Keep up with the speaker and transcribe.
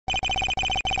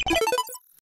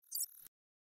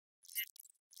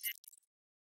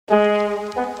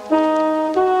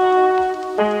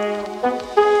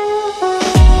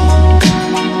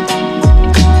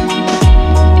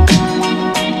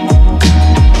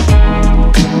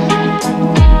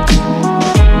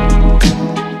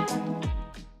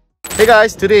Hey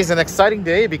guys, today is an exciting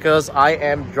day because I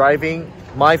am driving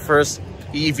my first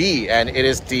EV and it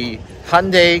is the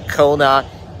Hyundai Kona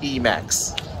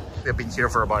E-Max. We've been here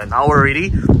for about an hour already.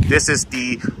 This is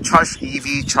the Charge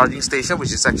EV charging station,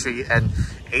 which is actually an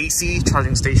AC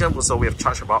charging station. So we have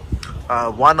charged about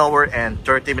 1 hour and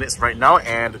 30 minutes right now,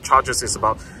 and the charges is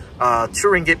about 2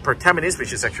 ringgit per 10 minutes,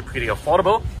 which is actually pretty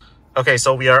affordable. Okay,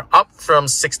 so we are up from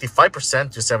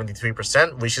 65% to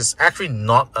 73%, which is actually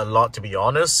not a lot, to be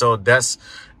honest. So that's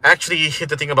actually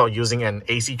the thing about using an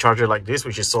AC charger like this,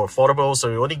 which is so affordable. So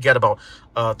you only get about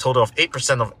a total of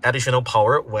 8% of additional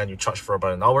power when you charge for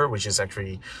about an hour, which is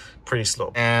actually pretty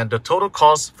slow. And the total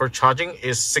cost for charging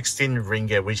is 16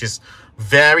 ringgit, which is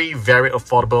very, very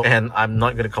affordable, and I'm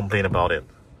not going to complain about it.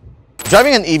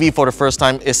 Driving an EV for the first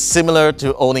time is similar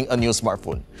to owning a new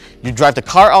smartphone. You drive the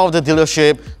car out of the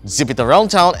dealership, zip it around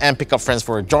town and pick up friends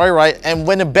for a joyride, and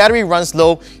when the battery runs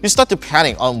low, you start to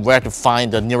panic on where to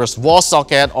find the nearest wall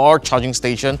socket or charging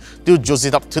station to juice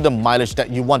it up to the mileage that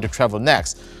you want to travel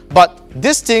next. But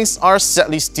these things are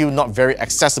sadly still not very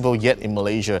accessible yet in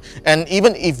Malaysia, and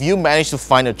even if you manage to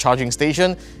find a charging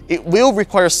station, it will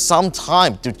require some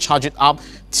time to charge it up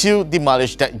to the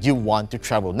mileage that you want to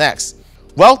travel next.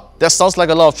 Well, that sounds like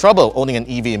a lot of trouble owning an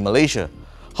EV in Malaysia.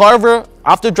 However,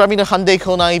 after driving the Hyundai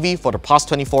Kona EV for the past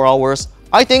 24 hours,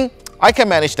 I think I can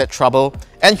manage that trouble.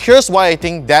 And here's why I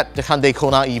think that the Hyundai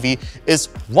Kona EV is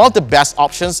one of the best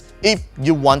options if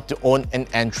you want to own an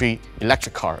entry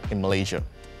electric car in Malaysia.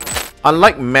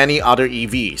 Unlike many other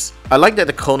EVs, I like that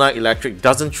the Kona Electric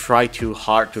doesn't try too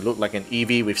hard to look like an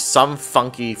EV with some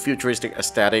funky futuristic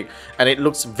aesthetic, and it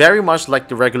looks very much like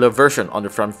the regular version on the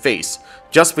front face,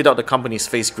 just without the company's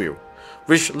face grille,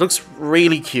 which looks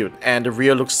really cute, and the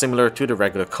rear looks similar to the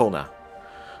regular Kona.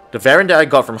 The variant that I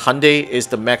got from Hyundai is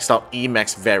the maxed out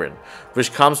E-Max variant,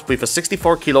 which comes with a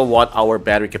 64 kWh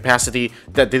battery capacity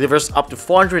that delivers up to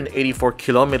 484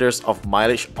 kilometers of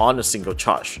mileage on a single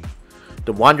charge.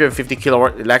 The 150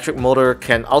 kW electric motor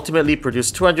can ultimately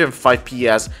produce 205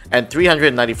 PS and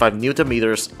 395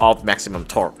 Nm of maximum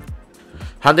torque.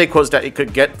 Hyundai quotes that it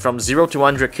could get from 0 to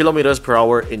 100 km per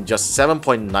hour in just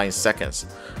 7.9 seconds,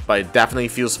 but it definitely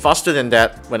feels faster than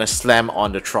that when I slam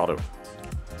on the throttle.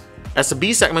 As a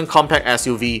B-segment compact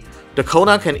SUV, the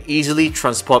Kona can easily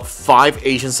transport 5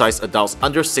 Asian-sized adults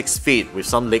under 6 feet with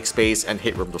some leg space and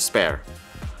headroom to spare.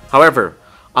 However,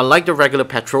 unlike the regular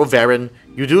petrol variant,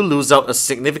 you do lose out a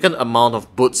significant amount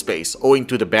of boot space owing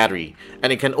to the battery,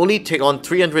 and it can only take on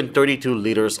 332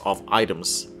 liters of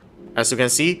items. As you can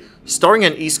see, storing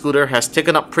an e-scooter has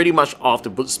taken up pretty much all of the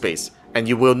boot space, and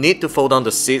you will need to fold down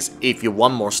the seats if you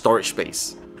want more storage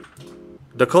space.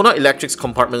 The Kona Electric's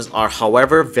compartments are,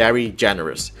 however, very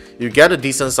generous. You get a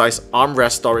decent sized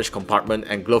armrest storage compartment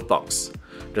and glove box.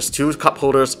 There's 2 cup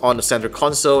holders on the center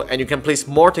console, and you can place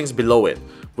more things below it,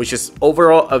 which is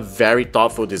overall a very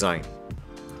thoughtful design.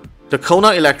 The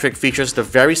Kona Electric features the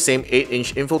very same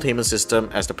 8-inch infotainment system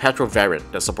as the petrol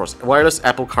variant that supports wireless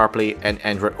Apple CarPlay and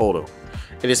Android Auto.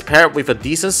 It is paired with a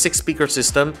decent 6-speaker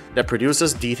system that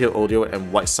produces detailed audio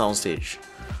and wide soundstage.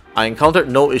 I encountered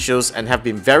no issues and have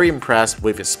been very impressed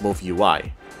with its smooth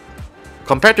UI.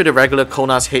 Compared to the regular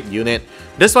Kona's head unit,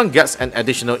 this one gets an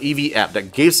additional EV app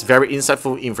that gives very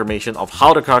insightful information of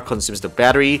how the car consumes the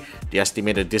battery, the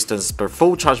estimated distance per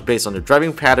full charge based on the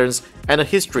driving patterns, and a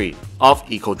history of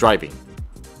eco-driving.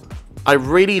 I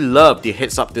really love the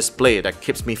heads-up display that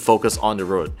keeps me focused on the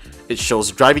road. It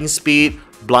shows driving speed,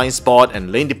 blind spot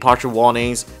and lane departure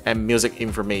warnings, and music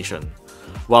information.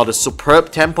 While the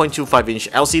superb 10.25-inch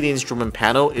LCD instrument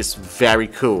panel is very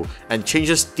cool and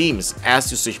changes themes as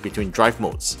you switch between drive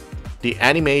modes. The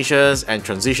animations and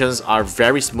transitions are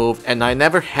very smooth, and I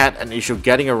never had an issue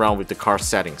getting around with the car's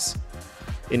settings.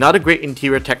 In other great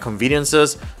interior tech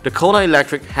conveniences, the Kona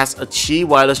Electric has a Qi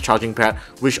wireless charging pad,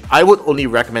 which I would only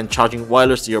recommend charging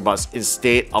wireless earbuds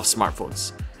instead of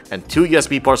smartphones, and 2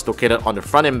 USB ports located on the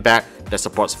front and back that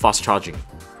supports fast charging.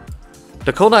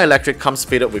 The Kona Electric comes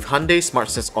fitted with Hyundai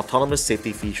SmartSense autonomous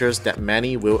safety features that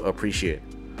many will appreciate.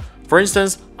 For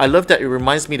instance, I love that it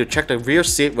reminds me to check the rear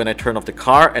seat when I turn off the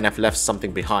car and I've left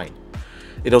something behind.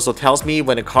 It also tells me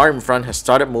when the car in front has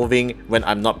started moving when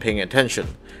I'm not paying attention.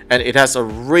 And it has a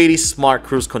really smart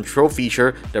cruise control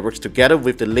feature that works together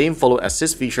with the lane follow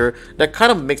assist feature that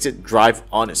kind of makes it drive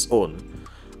on its own.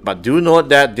 But do note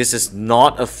that this is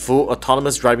not a full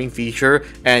autonomous driving feature,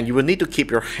 and you will need to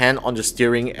keep your hand on the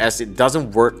steering as it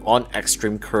doesn't work on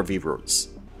extreme curvy roads.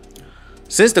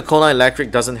 Since the Kona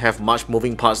Electric doesn't have much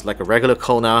moving parts like a regular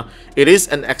Kona, it is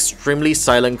an extremely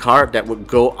silent car that would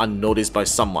go unnoticed by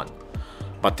someone.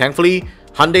 But thankfully,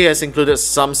 Hyundai has included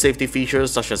some safety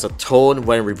features such as a tone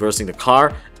when reversing the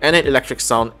car and an electric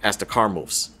sound as the car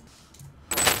moves.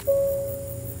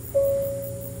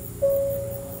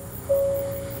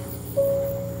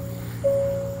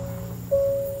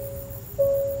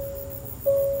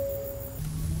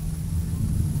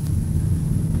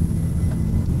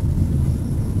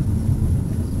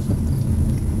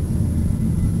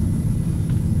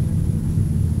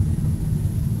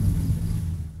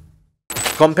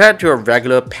 Compared to a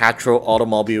regular petrol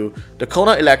automobile, the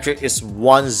Kona Electric is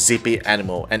one zippy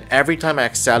animal, and every time I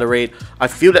accelerate, I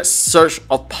feel that surge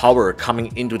of power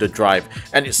coming into the drive,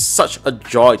 and it's such a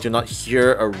joy to not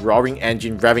hear a roaring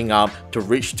engine revving up to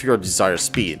reach to your desired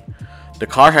speed. The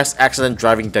car has excellent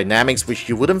driving dynamics which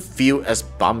you wouldn't feel as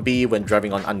bumpy when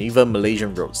driving on uneven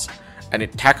Malaysian roads, and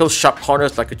it tackles sharp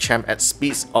corners like a champ at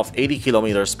speeds of 80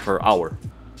 km per hour.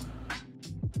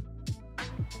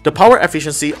 The power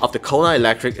efficiency of the Kona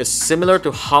Electric is similar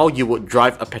to how you would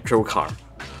drive a petrol car.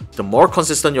 The more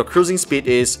consistent your cruising speed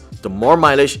is, the more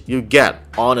mileage you get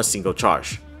on a single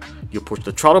charge. You push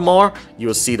the throttle more, you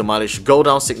will see the mileage go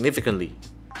down significantly.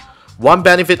 One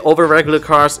benefit over regular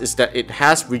cars is that it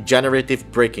has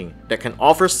regenerative braking that can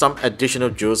offer some additional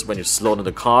juice when you slow down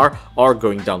the car or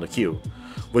going down the hill,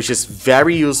 which is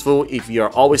very useful if you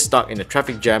are always stuck in a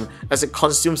traffic jam, as it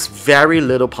consumes very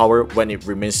little power when it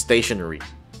remains stationary.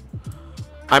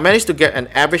 I managed to get an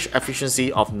average efficiency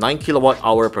of 9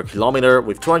 kWh per kilometer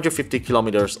with 250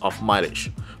 kilometers of mileage,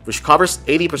 which covers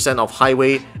 80% of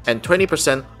highway and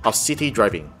 20% of city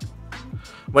driving.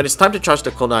 When it's time to charge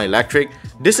the Kona Electric,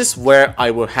 this is where I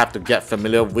will have to get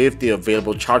familiar with the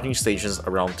available charging stations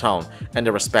around town and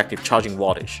the respective charging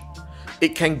wattage.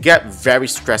 It can get very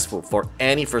stressful for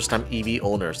any first-time EV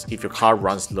owners if your car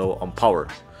runs low on power.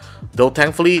 Though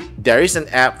thankfully, there is an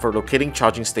app for locating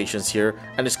charging stations here,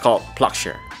 and it's called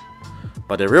PlugShare.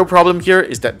 But the real problem here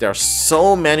is that there are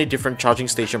so many different charging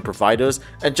station providers,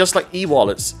 and just like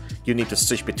e-wallets, you need to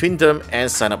switch between them and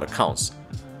sign up accounts.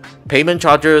 Payment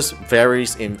charges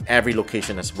varies in every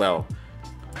location as well.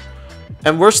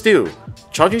 And worse still,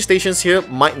 charging stations here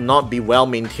might not be well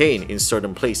maintained in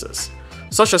certain places,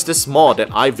 such as this mall that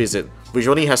I visit, which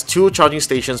only has 2 charging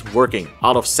stations working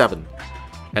out of 7.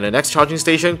 And the next charging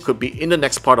station could be in the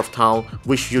next part of town,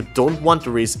 which you don't want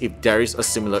to risk if there is a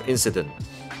similar incident.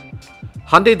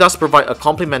 Hyundai does provide a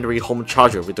complimentary home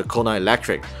charger with the Kona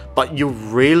Electric, but you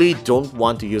really don't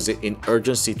want to use it in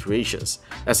urgent situations,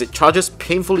 as it charges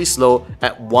painfully slow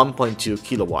at 1.2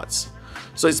 kilowatts.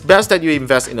 So it's best that you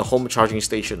invest in a home charging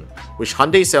station, which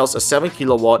Hyundai sells a 7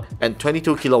 kilowatt and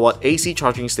 22 kilowatt AC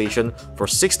charging station for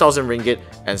 6,000 ringgit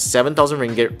and 7,000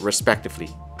 ringgit respectively.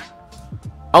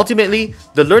 Ultimately,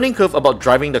 the learning curve about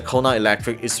driving the Kona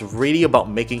Electric is really about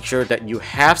making sure that you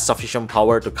have sufficient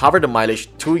power to cover the mileage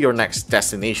to your next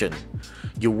destination.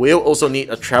 You will also need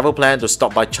a travel plan to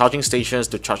stop by charging stations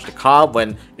to charge the car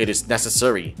when it is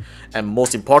necessary. And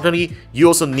most importantly, you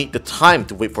also need the time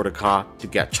to wait for the car to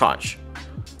get charged.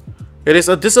 It is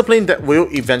a discipline that will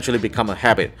eventually become a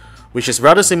habit, which is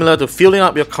rather similar to filling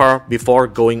up your car before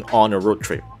going on a road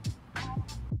trip.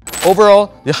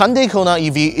 Overall, the Hyundai Kona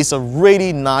EV is a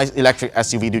really nice electric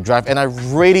SUV to drive, and I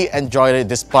really enjoyed it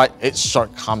despite its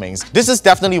shortcomings. This is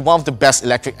definitely one of the best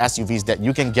electric SUVs that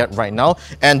you can get right now,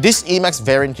 and this E-Max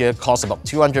variant here costs about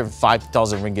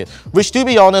 205,000 ringgit, which to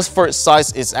be honest for its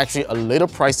size is actually a little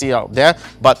pricey out there,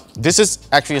 but this is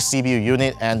actually a CBU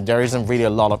unit and there isn't really a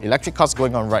lot of electric cars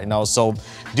going on right now, so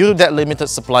due to that limited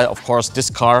supply, of course, this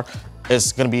car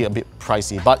is going to be a bit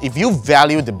pricey. But if you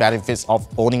value the benefits of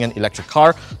owning an electric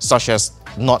car, such as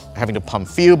not having to pump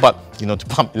fuel, but to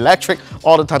pump electric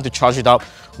all the time to charge it up,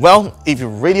 well, if you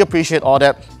really appreciate all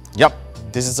that, yep,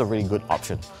 this is a really good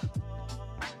option.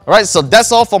 Alright, so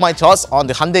that's all for my thoughts on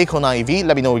the Hyundai Kona EV.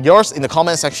 Let me know yours in the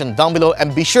comment section down below,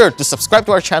 and be sure to subscribe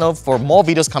to our channel for more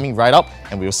videos coming right up,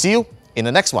 and we'll see you in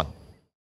the next one.